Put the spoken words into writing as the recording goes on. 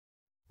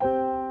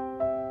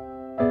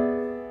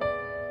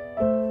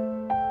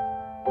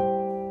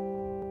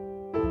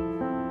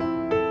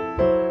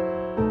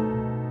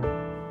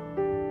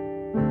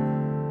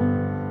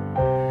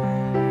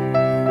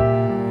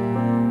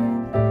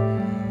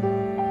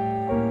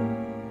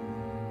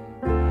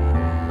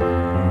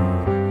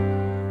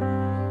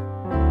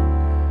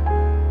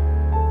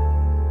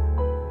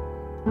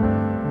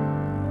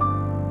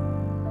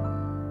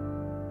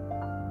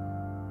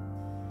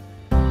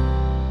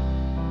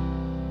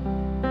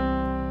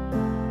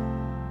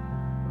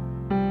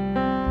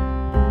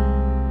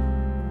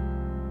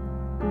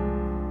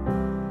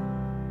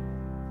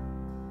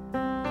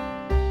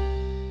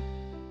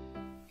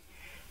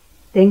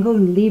Tengo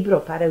un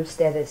libro para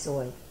ustedes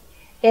hoy.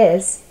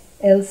 Es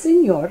El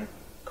Señor,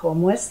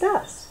 ¿cómo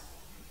estás?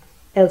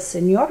 El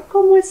Señor,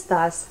 ¿cómo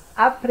estás?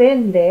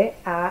 Aprende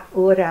a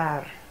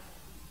orar.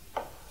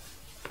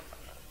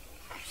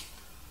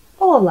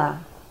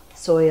 Hola,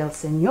 soy el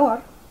Señor,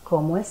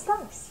 ¿cómo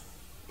estás?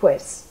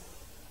 Pues,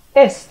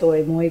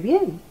 estoy muy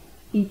bien.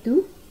 ¿Y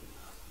tú?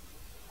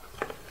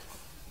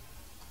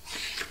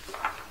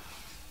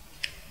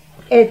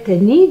 He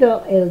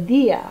tenido el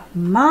día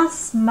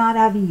más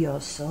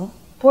maravilloso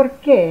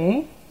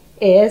porque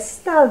he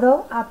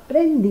estado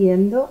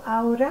aprendiendo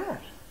a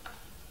orar.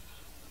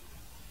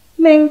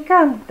 Me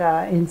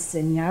encanta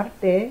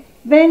enseñarte.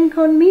 Ven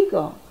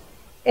conmigo.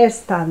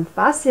 Es tan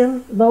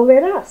fácil, lo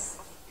verás.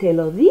 Te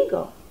lo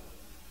digo.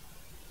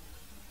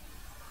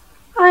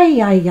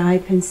 Ay,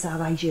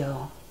 pensaba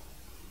yo.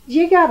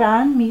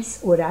 ¿Llegarán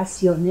mis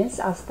oraciones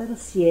hasta el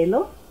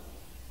cielo?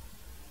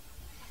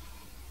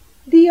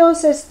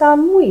 Dios está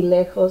muy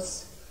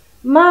lejos,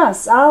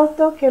 más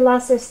alto que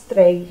las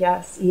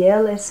estrellas y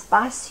el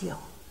espacio.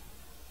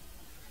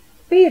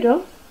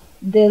 Pero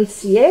del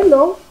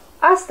cielo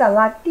hasta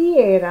la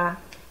tierra,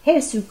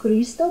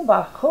 Jesucristo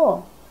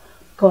bajó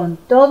con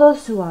todo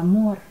su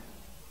amor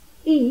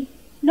y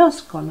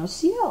nos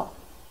conoció.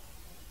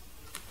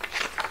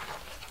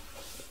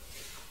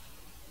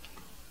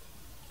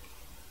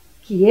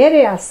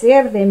 Quiere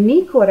hacer de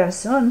mi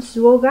corazón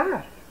su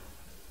hogar.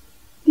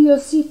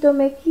 Diosito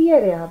me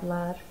quiere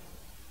hablar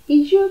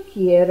y yo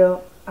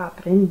quiero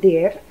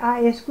aprender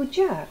a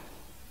escuchar.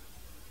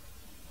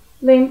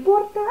 ¿Le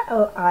importa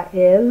a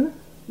Él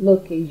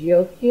lo que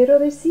yo quiero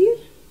decir?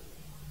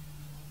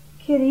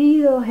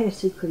 Querido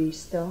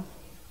Jesucristo,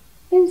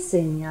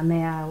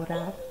 enséñame a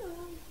orar.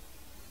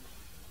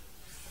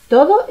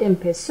 Todo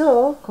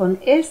empezó con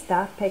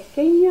esta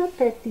pequeña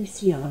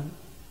petición.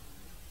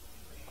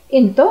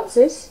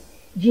 Entonces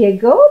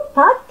llegó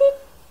Patty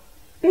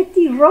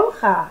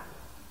Petirroja,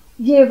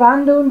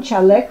 llevando un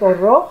chaleco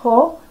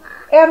rojo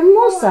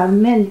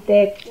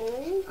hermosamente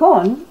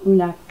con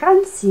una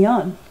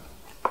canción.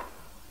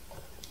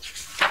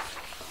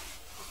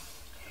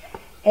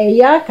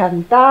 Ella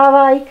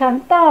cantaba y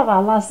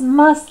cantaba las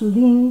más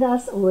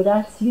lindas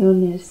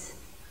oraciones.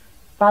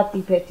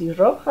 Patty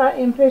Petirroja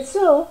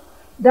empezó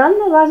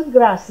dando las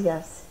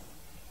gracias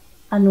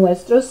a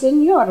nuestro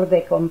Señor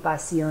de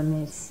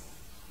compasiones.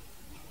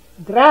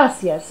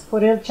 Gracias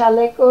por el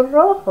chaleco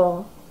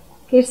rojo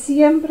que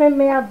siempre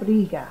me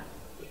abriga.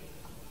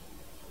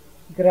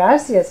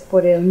 Gracias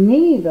por el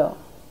nido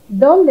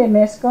donde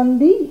me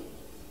escondí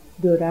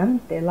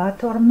durante la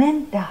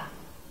tormenta.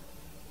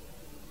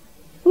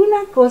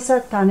 Una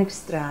cosa tan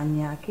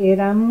extraña que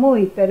era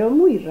pero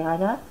muy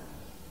rara,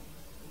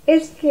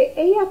 es que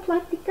ella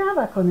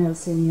platicaba con el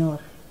Señor,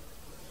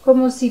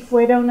 como si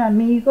fuera un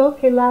amigo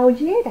que la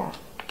oyera.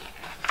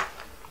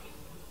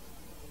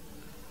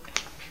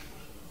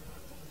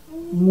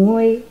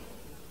 Muy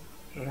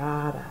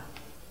rara.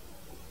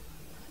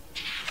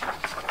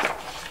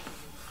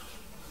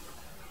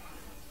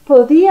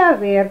 Podía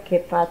ver que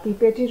Patty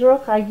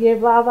Petirroja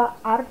llevaba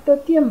harto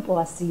tiempo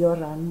así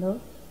orando.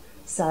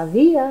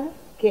 Sabía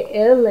que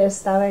él le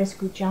estaba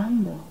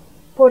escuchando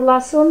por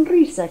la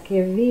sonrisa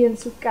que vi en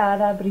su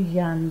cara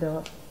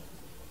brillando.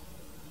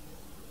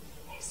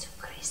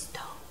 Jesucristo.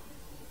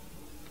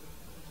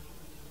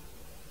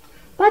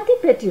 Patty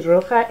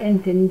Petirroja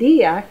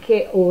entendía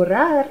que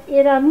orar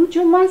era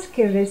mucho más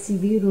que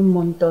recibir un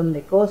montón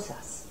de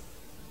cosas.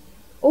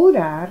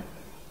 Orar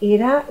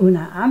era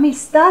una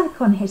amistad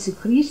con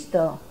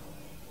Jesucristo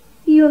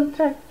y un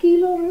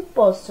tranquilo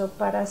reposo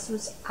para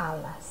sus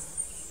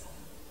alas.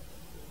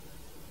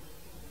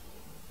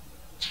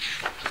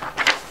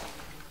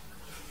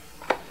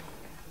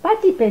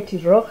 Patty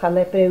Petirroja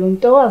le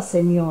preguntó al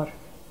Señor: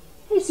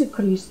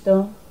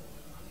 Jesucristo,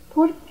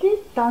 ¿por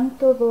qué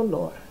tanto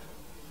dolor?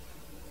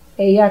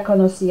 Ella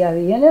conocía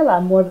bien el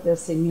amor del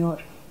Señor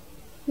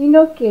y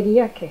no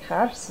quería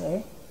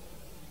quejarse.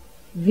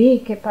 Vi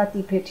que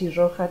Patty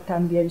Petirroja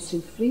también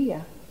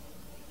sufría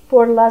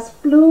por las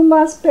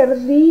plumas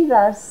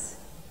perdidas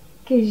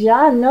que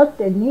ya no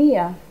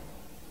tenía.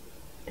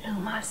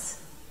 Plumas.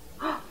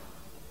 ¡Oh!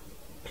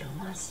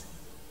 Plumas.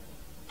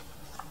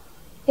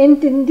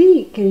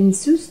 Entendí que en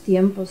sus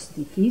tiempos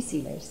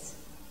difíciles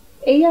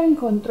ella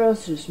encontró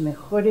sus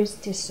mejores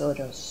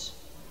tesoros.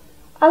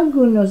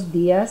 Algunos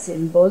días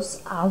en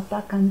voz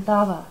alta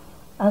cantaba,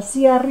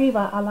 hacia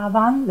arriba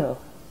alabando,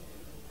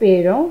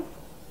 pero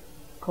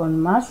con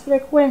más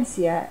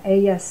frecuencia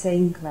ella se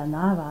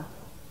inclinaba,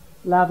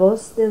 la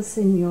voz del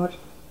Señor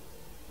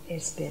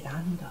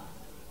esperando.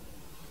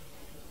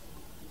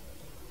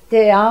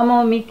 Te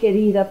amo, mi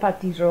querida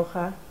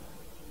Petirroja.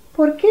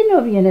 ¿Por qué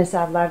no vienes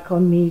a hablar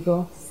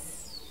conmigo?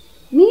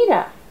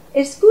 Mira,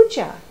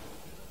 escucha,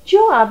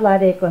 yo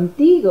hablaré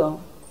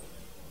contigo.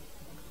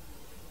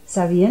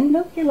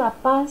 Sabiendo que la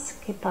paz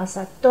que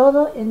pasa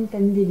todo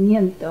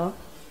entendimiento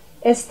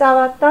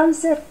estaba tan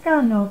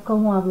cercano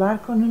como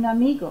hablar con un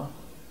amigo,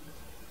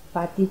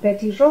 Patty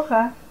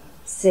Petirroja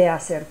se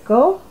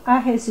acercó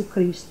a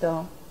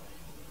Jesucristo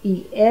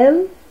y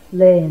él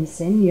le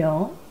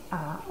enseñó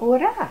a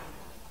orar.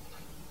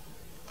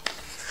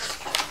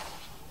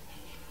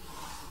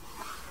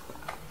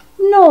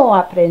 No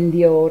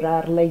aprendió a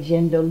orar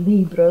leyendo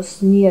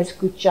libros ni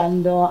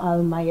escuchando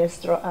al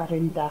maestro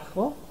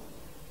Arendajo.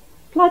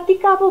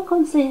 Platicaba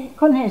con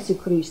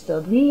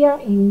Jesucristo día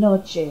y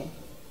noche.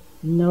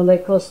 No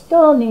le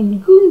costó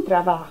ningún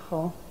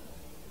trabajo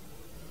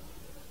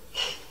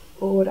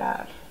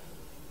orar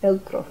el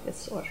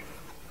profesor.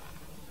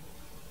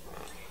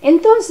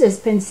 Entonces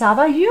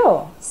pensaba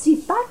yo, si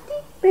Pati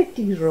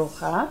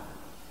Petirroja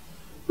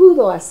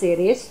pudo hacer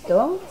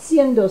esto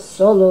siendo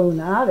solo un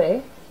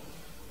ave,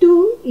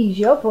 tú y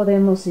yo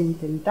podemos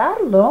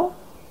intentarlo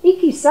y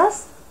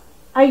quizás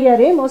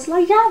hallaremos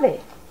la llave.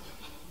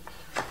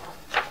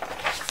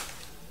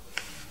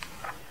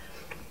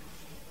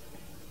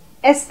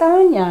 Esta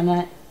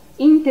mañana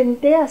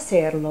intenté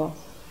hacerlo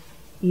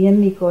y en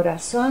mi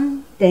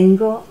corazón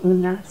tengo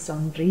una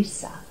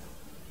sonrisa.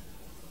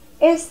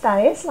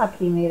 Esta es la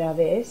primera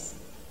vez,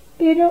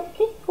 pero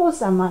qué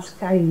cosa más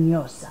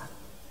cariñosa.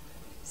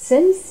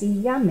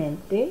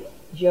 Sencillamente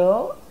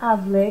yo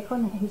hablé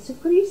con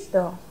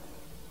Jesucristo.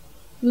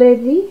 Le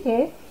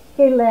dije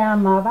que le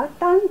amaba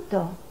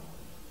tanto.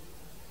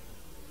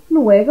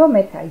 Luego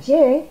me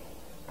callé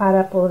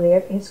para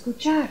poder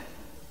escuchar.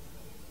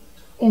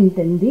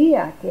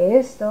 Entendía que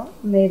esto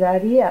me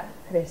daría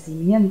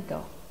crecimiento.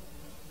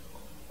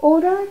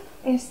 Orar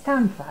es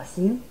tan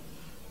fácil,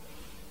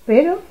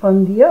 pero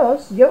con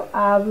Dios yo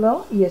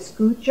hablo y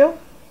escucho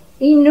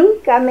y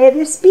nunca me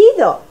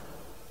despido.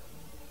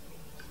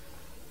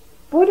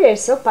 Por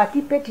eso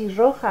Pati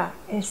Petirroja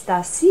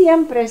está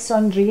siempre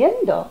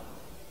sonriendo.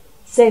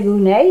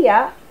 Según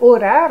ella,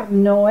 orar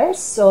no es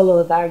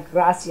solo dar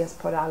gracias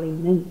por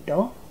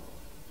alimento.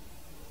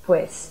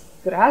 Pues,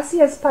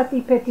 gracias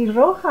Pati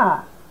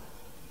Petirroja.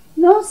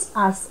 Nos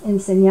has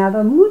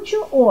enseñado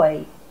mucho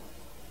hoy.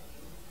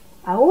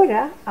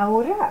 Ahora a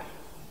orar.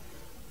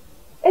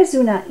 Es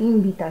una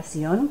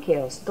invitación que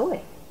os doy.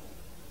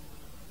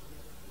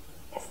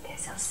 Este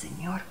es el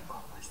Señor,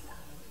 ¿cómo está?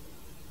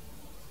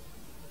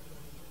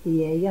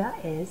 Y ella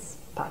es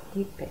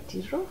Pati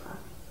Petirroja.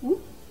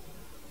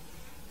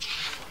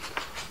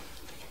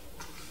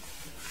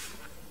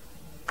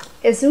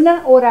 Es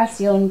una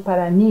oración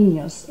para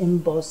niños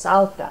en voz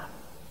alta.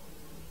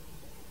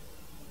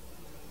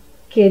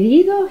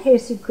 Querido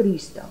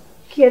Jesucristo,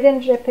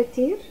 ¿quieren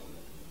repetir?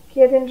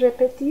 ¿Quieren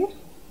repetir?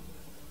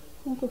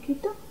 ¿Un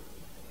poquito?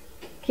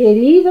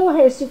 Querido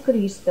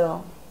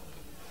Jesucristo,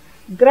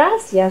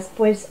 gracias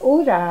pues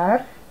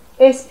orar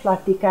es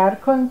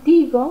platicar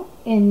contigo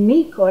en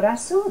mi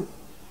corazón.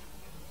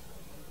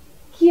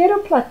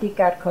 Quiero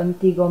platicar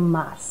contigo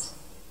más.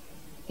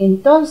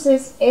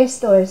 Entonces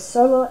esto es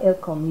solo el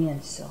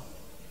comienzo.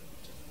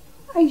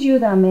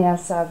 Ayúdame a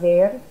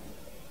saber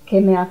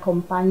que me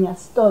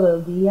acompañas todo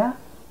el día.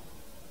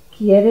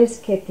 ¿Quieres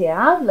que te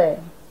hable?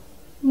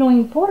 No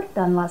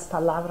importan las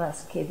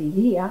palabras que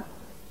diría.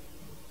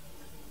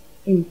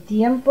 En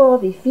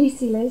tiempos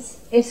difíciles,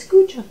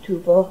 escucho tu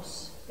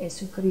voz,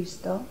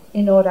 Jesucristo,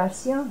 en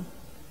oración.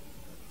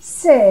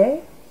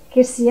 Sé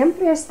que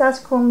siempre estás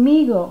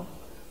conmigo.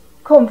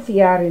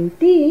 Confiar en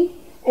ti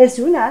es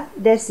una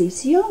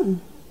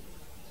decisión.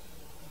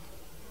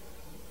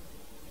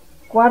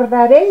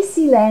 Guardaré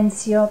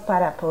silencio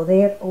para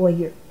poder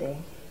oírte.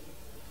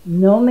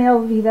 No me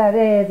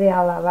olvidaré de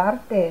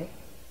alabarte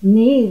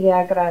ni de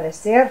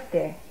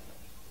agradecerte.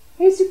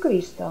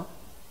 Jesucristo,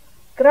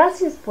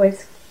 gracias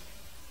pues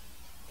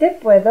te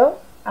puedo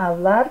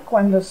hablar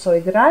cuando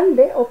soy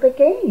grande o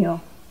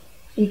pequeño.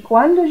 Y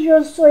cuando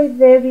yo soy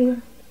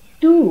débil,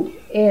 tú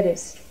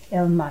eres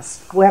el más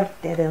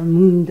fuerte del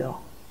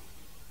mundo.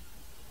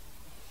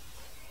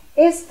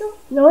 Esto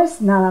no es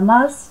nada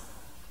más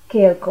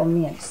que el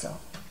comienzo.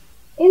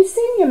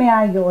 Enséñame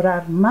a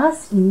orar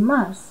más y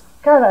más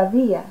cada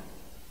día.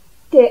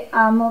 Te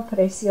amo,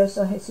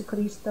 precioso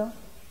Jesucristo,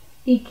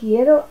 y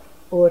quiero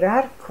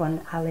orar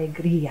con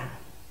alegría.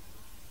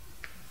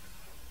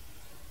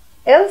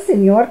 El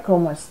Señor,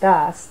 ¿cómo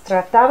estás?,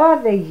 trataba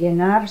de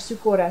llenar su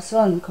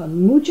corazón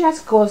con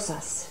muchas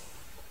cosas,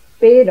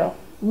 pero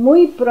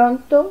muy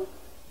pronto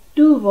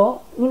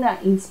tuvo una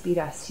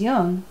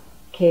inspiración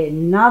que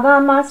nada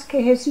más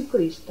que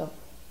Jesucristo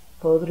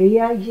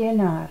podría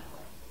llenar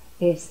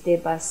este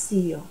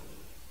vacío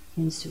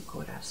en su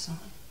corazón.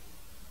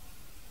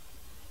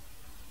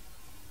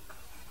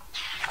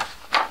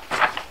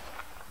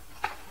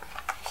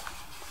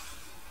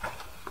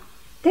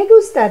 ¿Te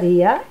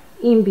gustaría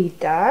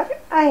invitar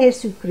a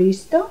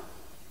Jesucristo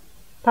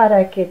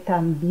para que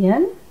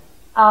también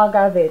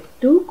haga de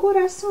tu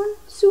corazón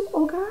su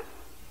hogar?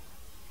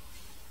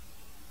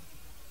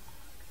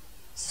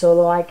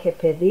 Solo hay que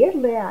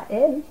pedirle a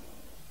Él,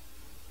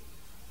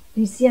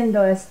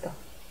 diciendo esto: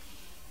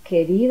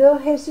 querido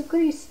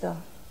Jesucristo,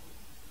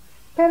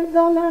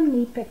 perdona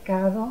mi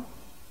pecado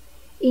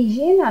y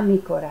llena mi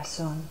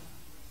corazón.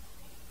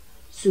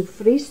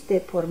 Sufriste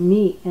por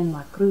mí en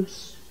la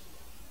cruz.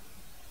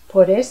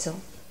 Por eso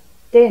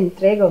te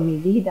entrego mi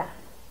vida.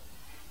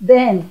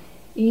 Ven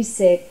y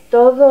sé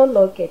todo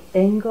lo que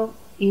tengo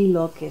y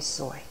lo que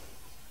soy.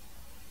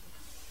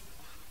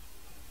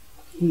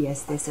 Y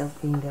este es el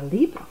fin del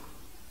libro.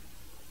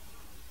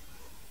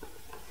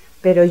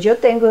 Pero yo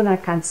tengo una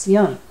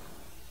canción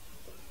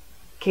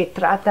que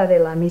trata de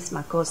la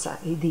misma cosa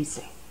y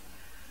dice: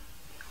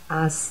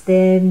 haz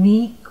de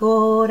mi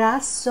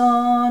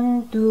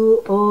corazón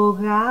tu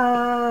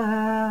hogar.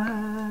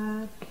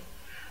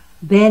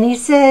 Ven y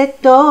sé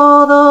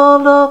todo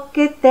lo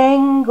que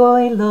tengo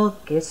y lo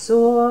que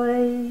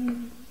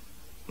soy.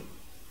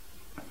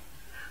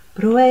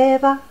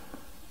 Prueba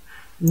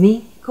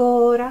mi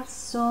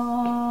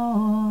corazón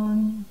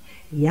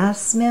y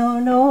hazme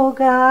un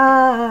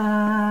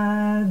hogar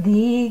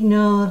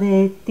digno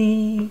de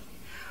ti,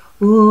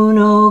 un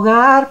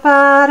hogar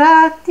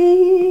para ti,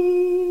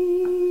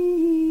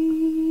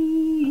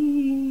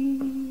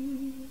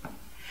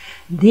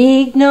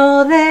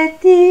 digno de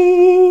ti,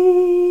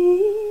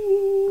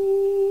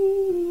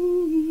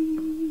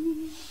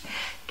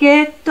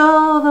 que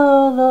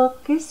todo lo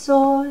que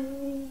soy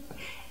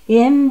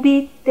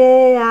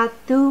invite a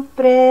tu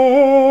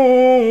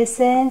presencia,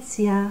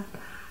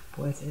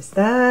 pues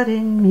estar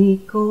en mi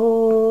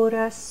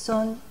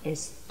corazón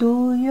es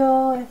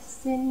tuyo,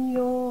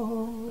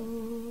 Señor.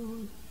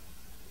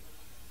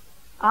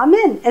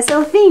 Amén, es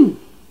el fin.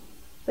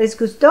 ¿Les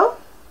gustó?